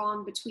goes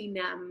wrong between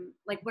them,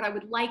 like what I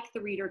would like the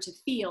reader to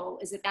feel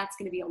is that that's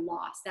going to be a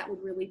loss. That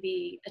would really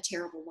be a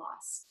terrible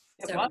loss.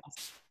 It was.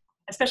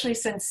 Especially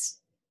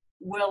since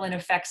Will, in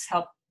effect,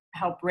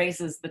 help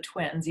raises the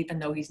twins, even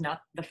though he's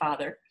not the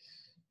father.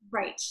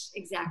 Right,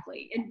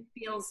 exactly. And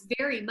feels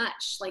very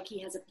much like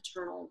he has a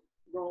paternal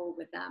role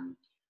with them.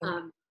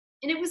 And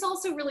it was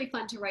also really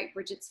fun to write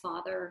Bridget's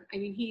father. I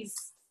mean,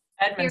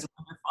 Edmund's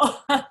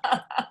wonderful.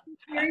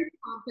 very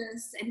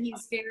pompous, and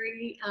he's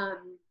very,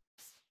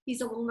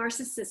 he's a little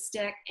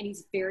narcissistic, and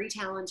he's very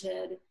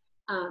talented.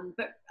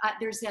 But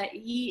there's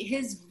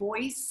his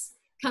voice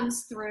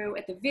comes through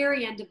at the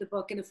very end of the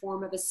book in the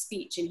form of a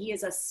speech. And he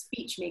is a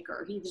speech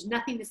maker. There's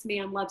nothing this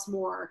man loves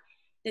more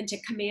than to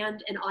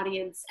command an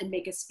audience and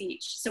make a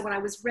speech. So when I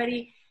was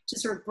ready to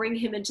sort of bring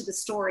him into the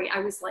story, I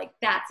was like,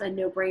 that's a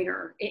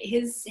no-brainer.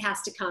 His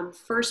has to come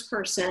first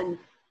person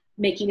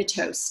making a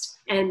toast.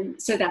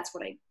 And so that's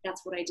what I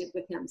did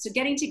with him. So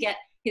getting to get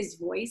his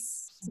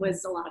voice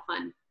was a lot of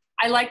fun.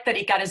 I like that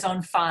he got his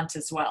own font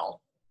as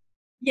well.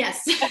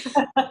 Yes. This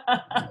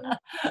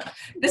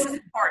is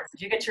important.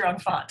 You get your own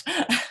font.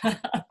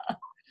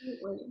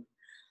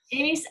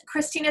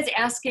 Christina's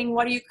asking,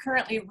 what are you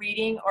currently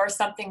reading or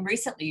something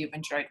recently you've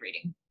enjoyed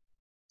reading?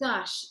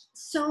 Gosh,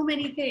 so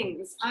many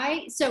things.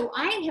 I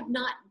have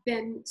not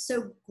been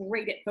so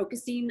great at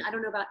focusing. I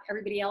don't know about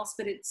everybody else,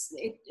 but it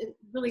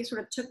really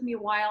sort of took me a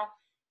while.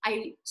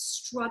 I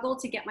struggle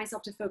to get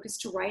myself to focus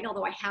to write,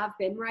 although I have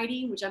been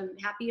writing, which I'm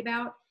happy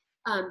about.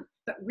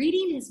 But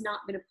reading has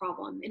not been a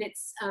problem. And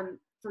it's,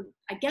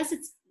 I guess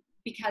it's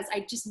because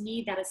I just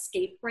need that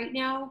escape right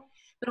now.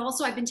 But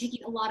also I've been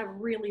taking a lot of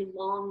really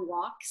long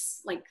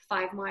walks, like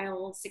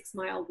 5-mile,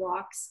 6-mile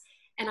walks.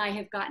 And I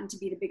have gotten to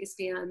be the biggest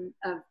fan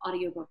of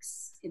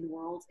audiobooks in the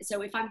world.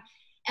 So if I'm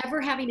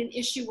ever having an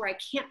issue where I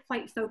can't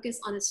quite focus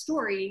on a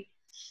story,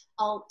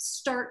 I'll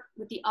start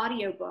with the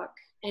audiobook.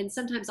 And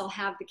sometimes I'll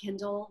have the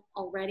Kindle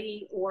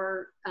already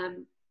or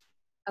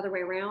other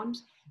way around.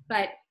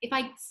 But if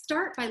I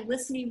start by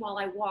listening while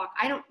I walk,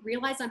 I don't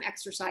realize I'm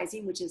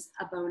exercising, which is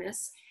a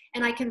bonus.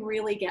 And I can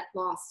really get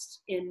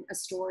lost in a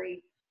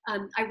story.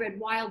 I read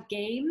Wild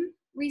Game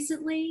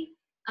recently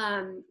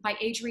by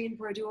Adrienne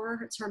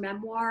Brodeur. It's her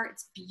memoir.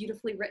 It's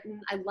beautifully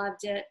written. I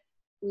loved it.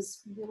 It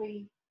was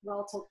really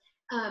well told.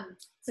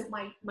 So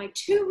my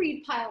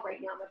to-read pile right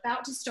now, I'm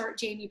about to start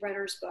Jamie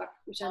Brenner's book,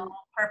 which I'm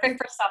perfect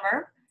for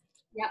summer.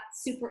 Yeah,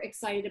 super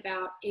excited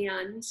about.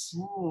 And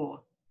ooh,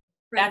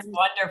 that's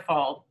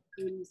wonderful.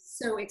 I'm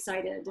so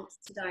excited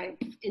to dive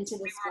into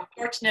this. We were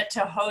fortunate to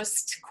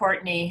host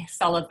Courtney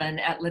Sullivan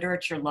at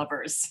Literature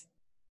Lovers.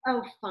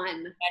 Oh,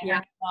 fun. And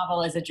her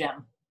novel is a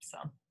gem. So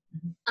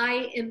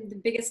I am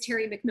the biggest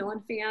Terry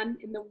McMillan fan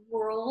in the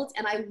world,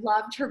 and I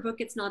loved her book,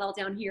 It's Not All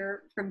Down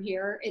Here from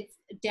Here. It's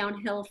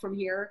Downhill from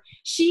Here.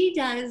 She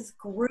does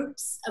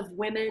groups of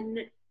women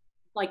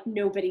like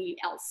nobody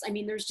else. I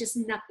mean, there's just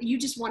nothing, you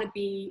just want to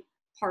be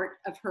part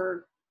of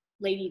her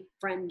lady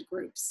friend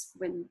groups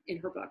when in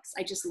her books.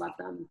 I just love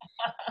them.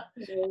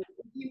 If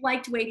you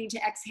liked Waiting to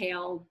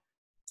Exhale,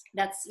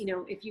 that's,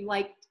 if you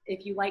like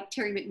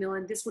Terry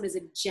McMillan, this one is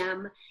a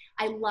gem.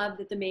 I love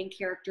that the main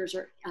characters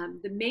are,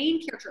 the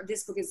main character of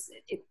this book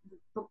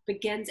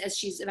begins as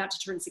she's about to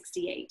turn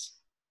 68.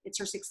 It's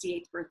her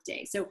 68th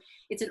birthday. So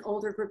it's an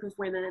older group of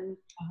women,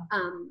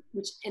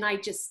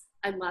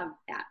 I love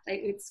that.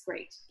 It's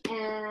great.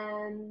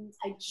 And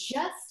I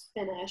just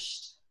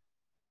finished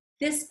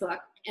this book,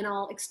 and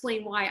I'll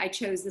explain why I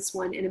chose this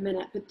one in a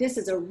minute, but this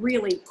is a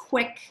really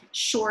quick,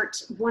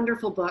 short,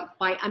 wonderful book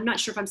by, I'm not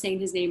sure if I'm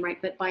saying his name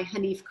right, but by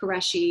Hanif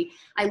Qureshi.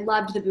 I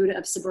loved The Buddha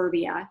of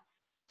Suburbia.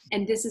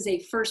 And this is a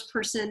first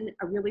person,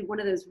 really one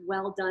of those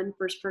well done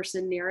first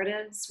person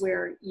narratives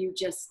where you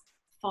just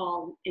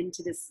fall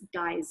into this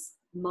guy's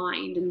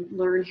mind and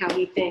learn how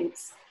he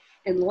thinks.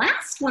 And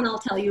last one I'll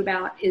tell you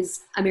about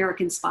is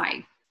American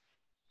Spy.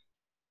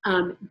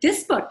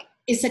 This book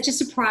is such a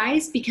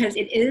surprise because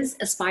it is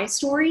a spy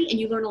story and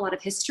you learn a lot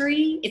of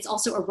history. It's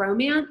also a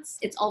romance.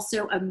 It's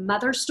also a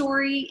mother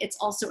story. It's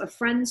also a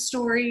friend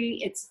story.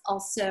 It's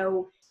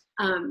also,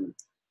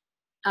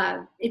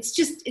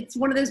 it's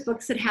one of those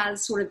books that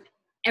has sort of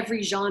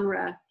every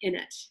genre in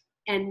it.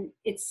 And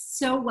it's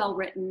so well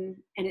written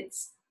and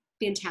it's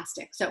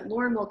fantastic. So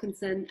Lauren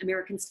Wilkinson,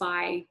 American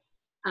Spy,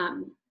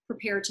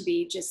 prepare to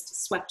be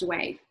just swept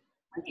away.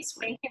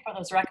 Thank you for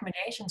those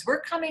recommendations.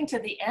 We're coming to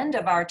the end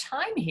of our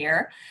time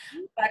here,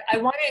 but I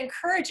want to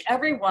encourage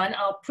everyone,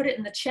 I'll put it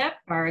in the chat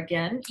bar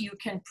again, you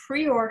can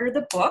pre-order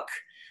the book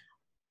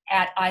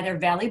at either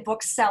Valley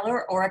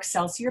Bookseller or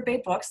Excelsior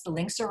Bay Books. The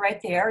links are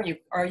right there,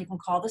 or you can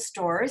call the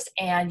stores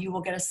and you will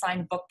get a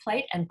signed book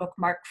plate and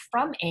bookmark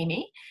from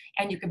Amy,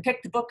 and you can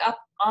pick the book up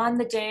on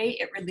the day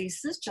it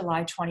releases,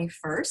 July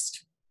 21st,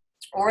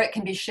 or it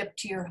can be shipped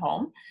to your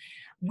home.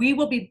 We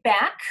will be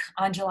back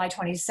on July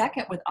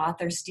 22nd with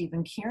author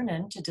Stephen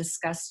Kiernan to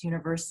discuss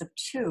Universe of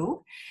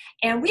Two.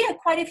 And we had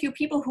quite a few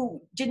people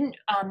who didn't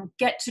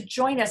get to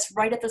join us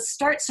right at the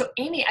start. So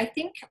Amy, I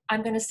think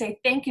I'm going to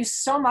say thank you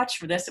so much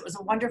for this. It was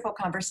a wonderful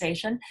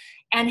conversation.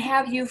 And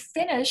have you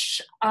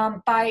finish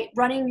by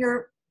running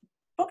your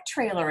book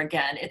trailer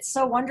again. It's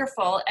so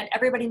wonderful and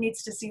everybody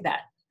needs to see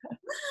that.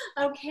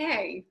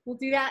 Okay, we'll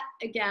do that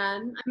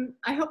again.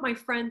 I hope my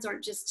friends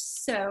aren't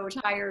just so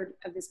tired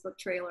of this book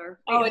trailer.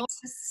 Oh,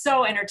 it's just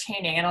so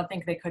entertaining. I don't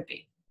think they could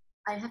be.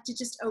 I have to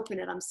just open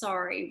it. I'm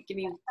sorry. Give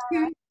me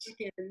 2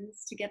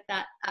 seconds to get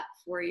that up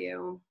for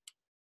you.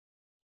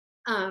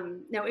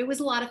 No, it was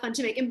a lot of fun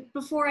to make. And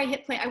before I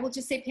hit play, I will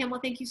just say, Pamela,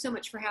 thank you so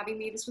much for having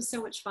me. This was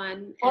so much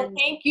fun. Well,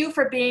 thank you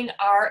for being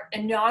our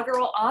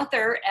inaugural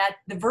author at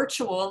the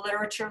virtual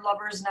Literature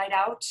Lovers Night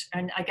Out.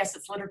 And I guess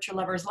it's Literature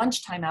Lovers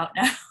Lunchtime Out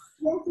now.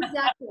 Yes,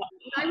 exactly.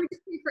 And I would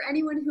just say for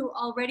anyone who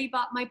already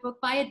bought my book,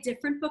 buy a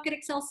different book at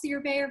Excelsior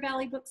Bay or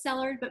Valley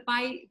Bookseller, but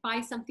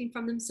buy something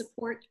from them.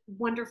 Support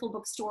wonderful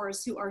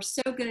bookstores who are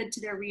so good to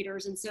their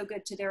readers and so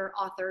good to their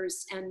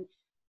authors, and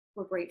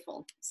we're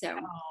grateful. So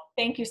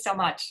thank you so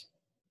much.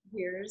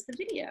 Here's the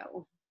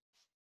video.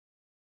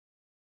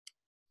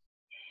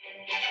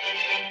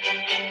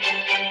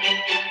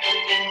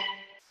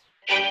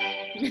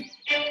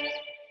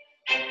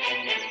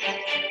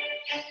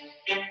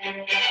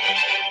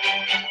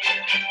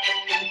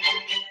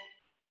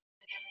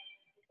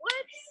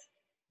 What?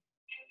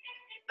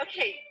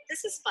 Okay,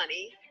 this is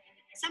funny.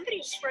 Somebody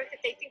just wrote that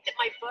they think that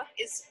my book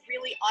is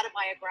really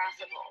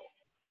autobiographical.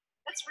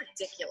 That's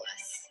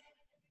ridiculous.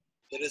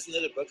 But isn't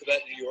it a book about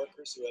New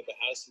Yorkers who have a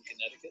house in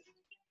Connecticut?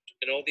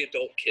 And all the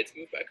adult kids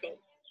move back home?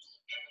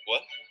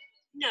 What?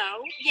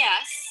 No,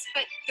 yes,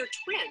 but they're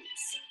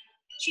twins.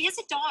 She has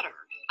a daughter.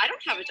 I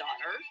don't have a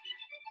daughter.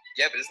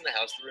 Yeah, but isn't the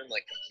house room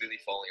like completely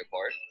falling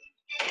apart?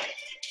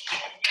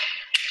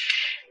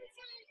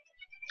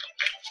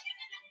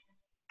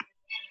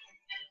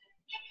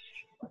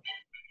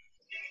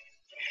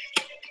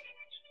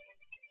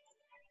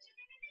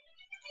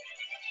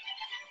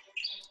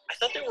 I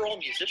thought they were all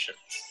musicians.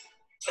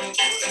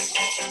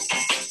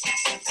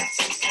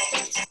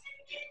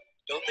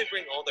 Don't they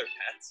bring all their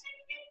pets?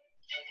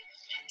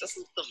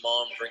 Doesn't the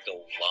mom drink a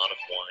lot of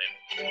wine?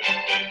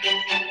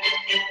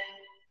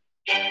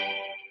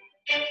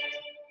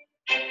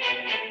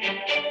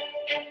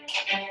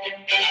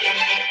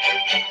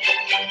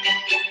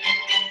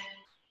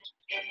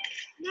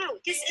 No,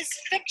 this is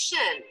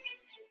fiction.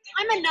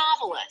 I'm a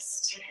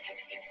novelist.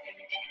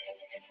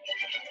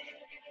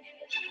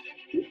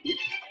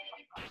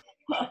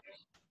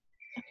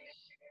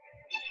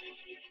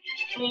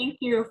 Thank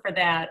you for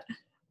that.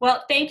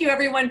 Well, thank you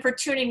everyone for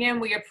tuning in.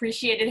 We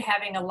appreciated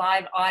having a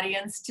live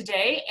audience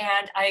today.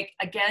 And I,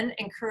 again,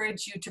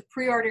 encourage you to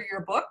pre-order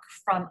your book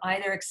from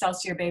either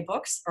Excelsior Bay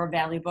Books or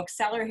Valley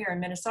Bookseller here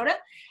in Minnesota.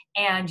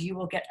 And you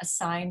will get a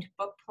signed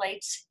book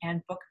plate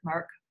and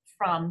bookmark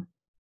from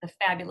the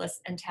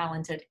fabulous and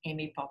talented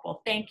Amy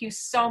Poeppel. Thank you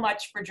so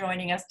much for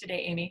joining us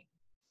today, Amy.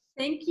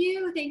 Thank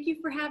you. Thank you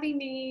for having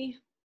me.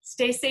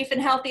 Stay safe and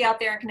healthy out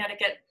there in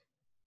Connecticut.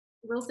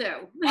 Will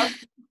do.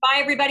 Bye,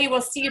 everybody.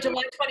 We'll see you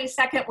July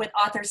 22nd with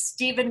author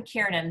Stephen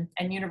Kiernan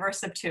and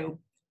Universe of Two.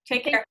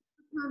 Take care. Thanks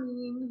for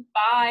coming.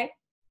 Bye.